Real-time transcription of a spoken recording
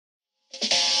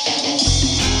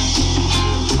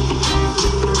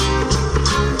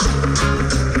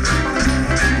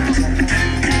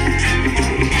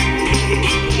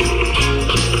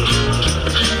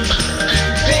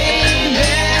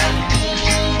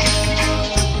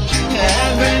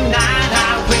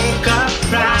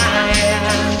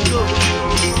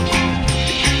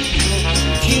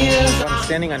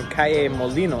standing on Calle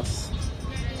Molinos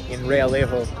in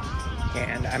Realejo,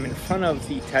 and I'm in front of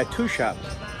the tattoo shop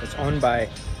that's owned by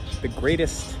the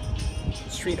greatest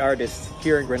street artist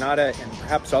here in Granada and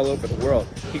perhaps all over the world.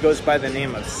 He goes by the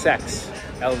name of Sex,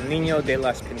 El Niño de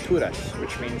las Pinturas,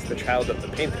 which means the child of the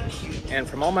painters. And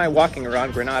from all my walking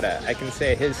around Granada, I can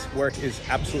say his work is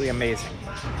absolutely amazing.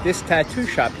 This tattoo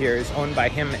shop here is owned by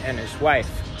him and his wife.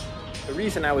 The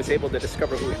reason I was able to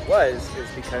discover who he was is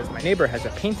because my neighbor has a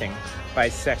painting by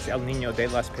Sex, El Niño de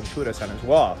las Pinturas on his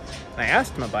wall. And I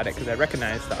asked him about it because I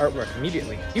recognized the artwork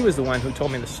immediately. He was the one who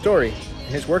told me the story, and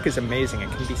his work is amazing. It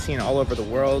can be seen all over the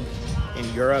world, in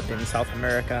Europe, in South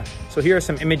America. So here are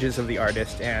some images of the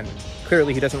artist, and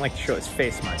clearly he doesn't like to show his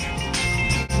face much.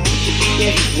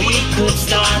 If we could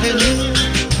start anew,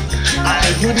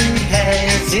 I wouldn't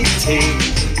hesitate.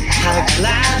 I'd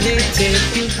gladly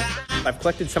take you back. I've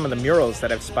collected some of the murals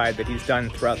that I've spied that he's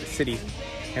done throughout the city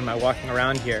in my walking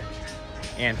around here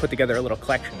and put together a little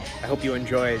collection. I hope you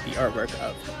enjoy the artwork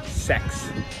of Sex.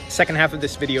 The second half of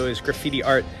this video is graffiti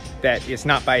art that is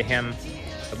not by him,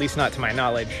 at least not to my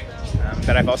knowledge,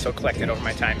 that I've also collected over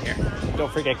my time here.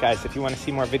 Don't forget, guys, if you want to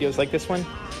see more videos like this one,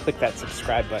 click that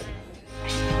subscribe button.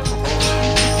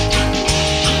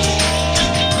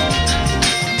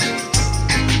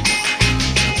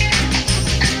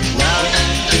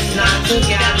 Not to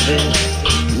gamble,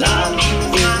 love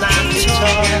is not to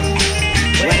toy.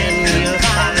 When you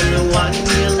find the one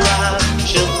you love,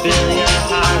 she'll fill your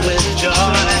heart with joy.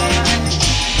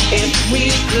 If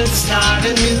we could start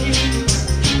anew,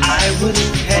 I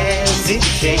wouldn't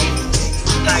hesitate.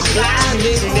 I'd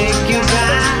gladly take you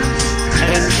back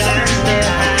and turn the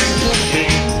hand of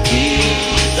fate.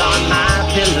 Keys on my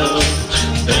pillow,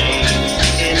 pain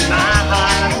in my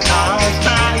heart caused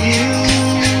by you.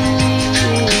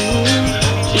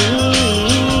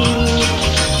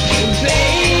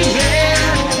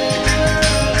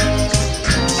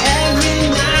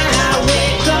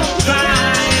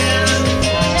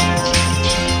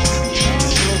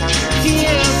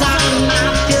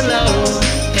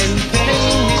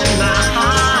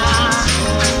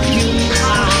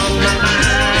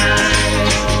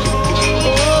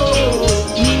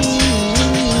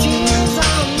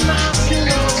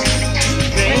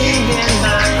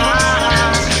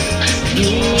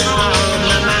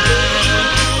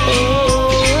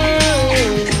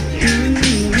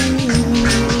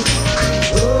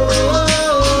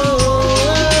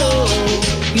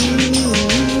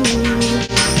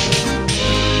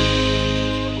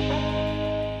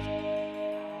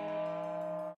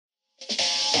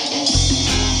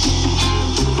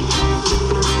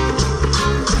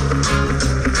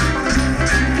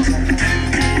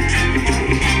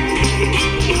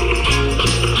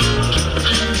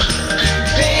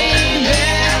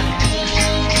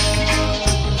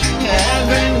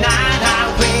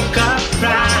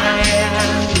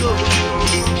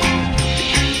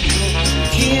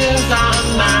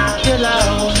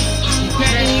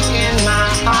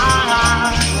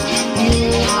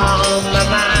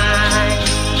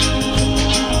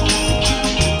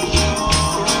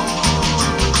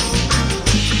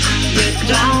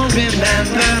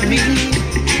 Remember me,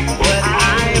 but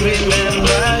I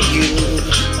remember you.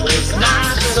 It's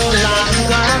not so long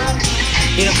ago,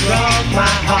 you broke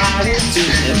my heart into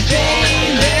the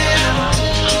baby.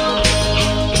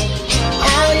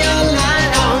 All your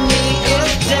light on me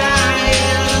is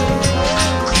dying.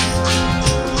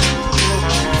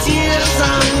 Tears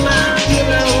on my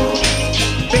pillow,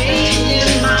 pain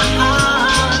in my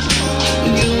heart.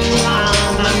 You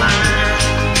are my mind.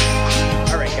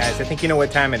 Alright guys, I think you know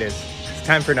what time it is. It's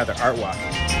time for another art walk.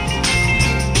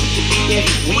 If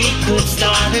we could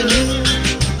start anew,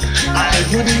 I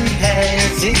wouldn't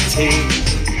hesitate.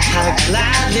 I'd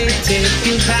gladly take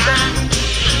you back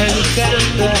and set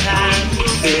the hand,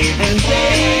 and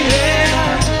baby,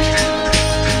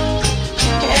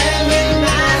 every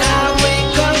night I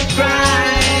wake up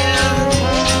crying,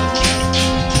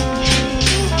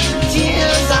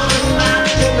 tears on my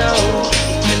pillow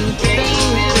and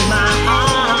pain in my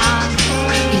heart.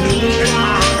 You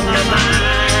are my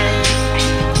mind.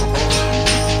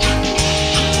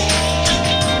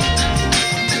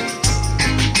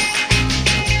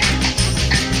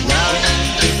 Love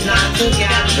is not to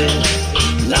gamble,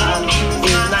 love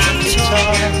is not to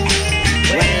toy.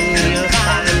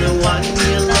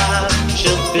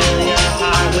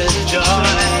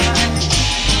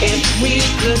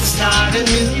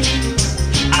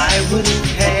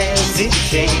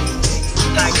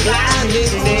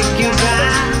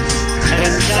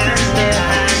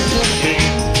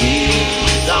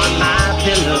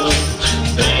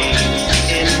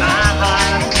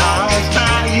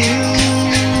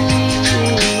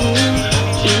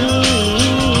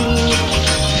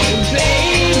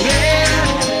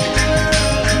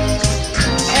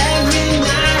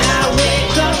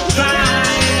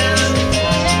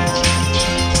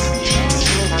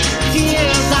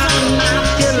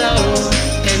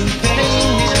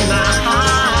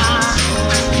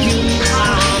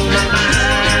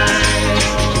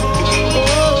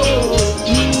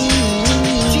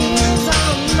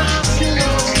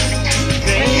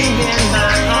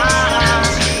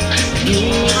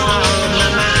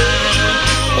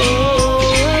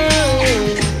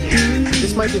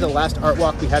 the last art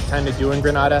walk we have time to do in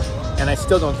Granada, and I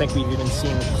still don't think we've even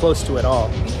seen close to it all.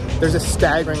 There's a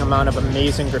staggering amount of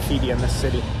amazing graffiti in this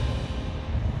city.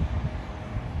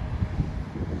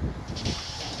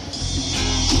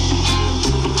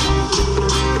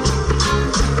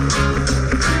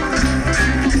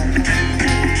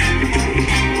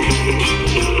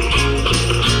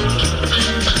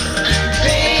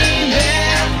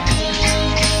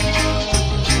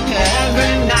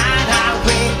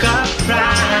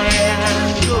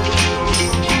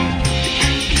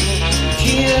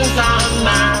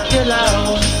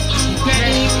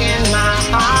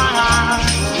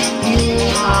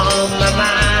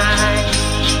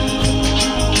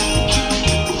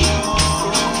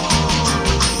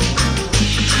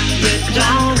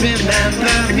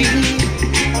 Remember me,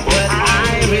 but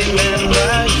I remember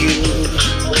you.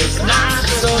 It's not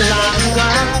so long ago,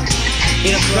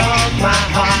 it broke my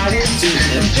heart in two.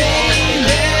 And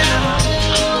baby,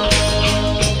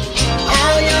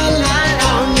 all your light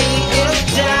on me is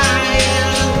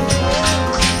dying.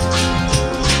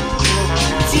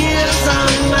 Tears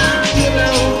on my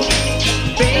pillow,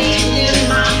 pain in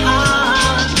my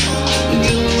heart.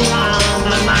 You are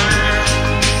my mind.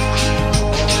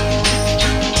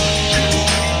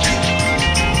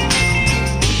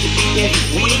 If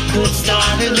we could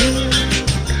start anew,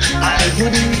 I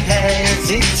wouldn't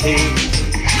hesitate.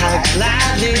 I'd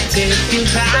gladly take you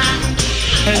back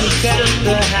and cut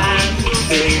the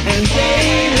happy. And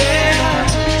baby,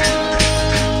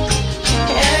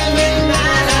 every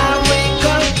night I wake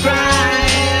up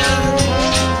crying.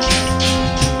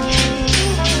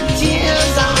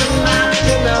 Tears on my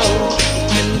pillow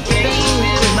and pain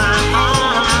in my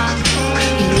heart.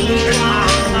 You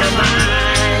are my mind.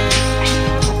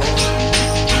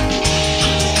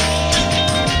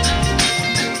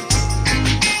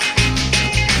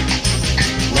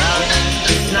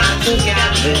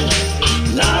 Together,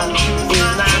 love is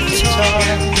not a toy.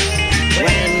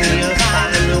 When you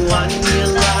find the one you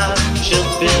love, she'll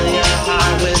fill your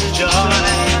heart with joy.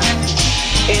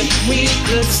 If we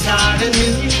could start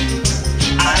anew,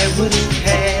 I wouldn't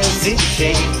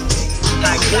hesitate.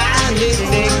 I'd gladly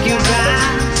take